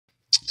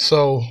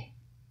So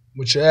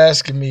what you're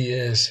asking me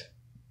is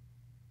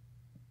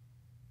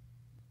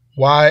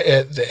why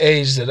at the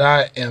age that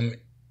I am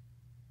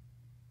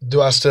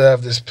do I still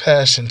have this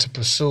passion to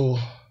pursue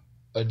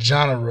a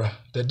genre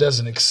that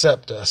doesn't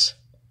accept us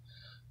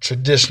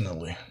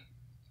traditionally?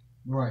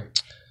 Right.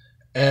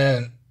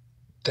 And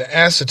the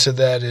answer to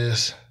that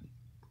is,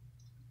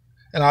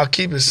 and I'll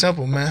keep it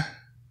simple, man,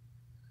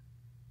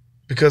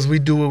 because we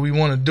do what we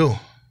want to do.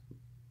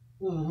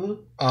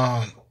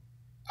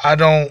 I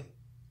don't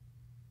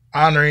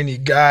honor any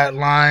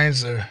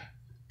guidelines or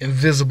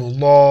invisible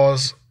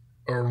laws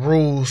or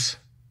rules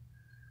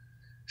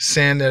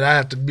saying that I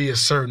have to be a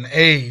certain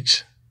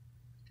age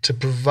to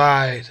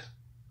provide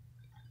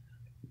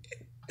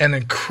an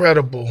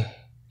incredible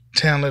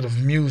talent of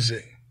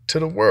music to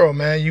the world,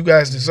 man. You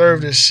guys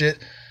deserve this shit,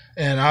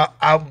 and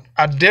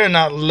I dare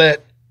not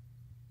let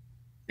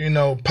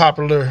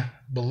popular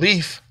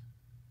belief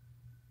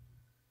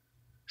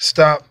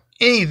stop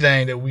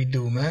anything that we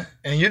do, man.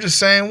 And you're the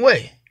same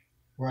way.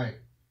 Right.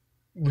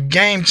 We're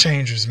game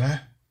changers, man.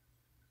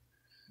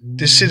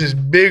 This shit is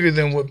bigger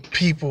than what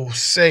people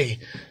say,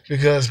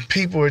 because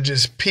people are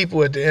just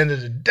people at the end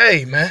of the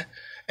day, man.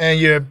 And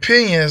your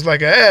opinion is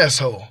like an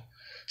asshole.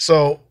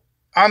 So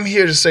I'm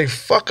here to say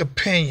fuck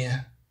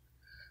opinion,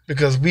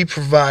 because we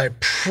provide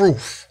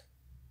proof.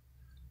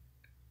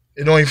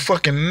 It don't even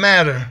fucking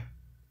matter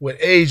what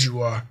age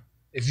you are.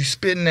 If you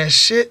spitting that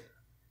shit,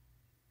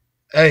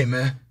 hey,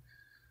 man,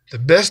 the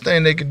best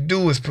thing they could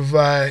do is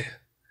provide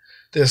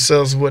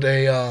themselves with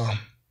a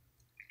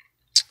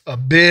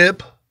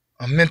bib,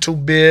 a mental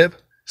bib,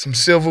 some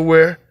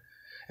silverware,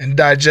 and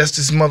digest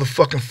this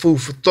motherfucking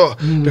food for thought.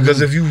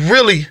 Because if you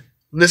really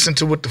listen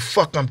to what the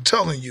fuck I'm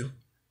telling you,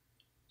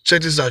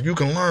 check this out, you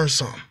can learn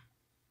something.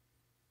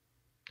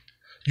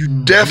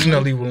 You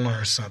definitely will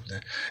learn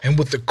something. And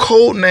with the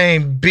code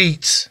name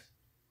beats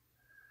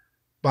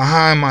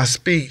behind my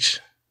speech,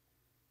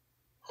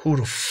 who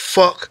the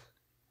fuck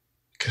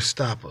can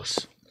stop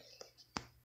us?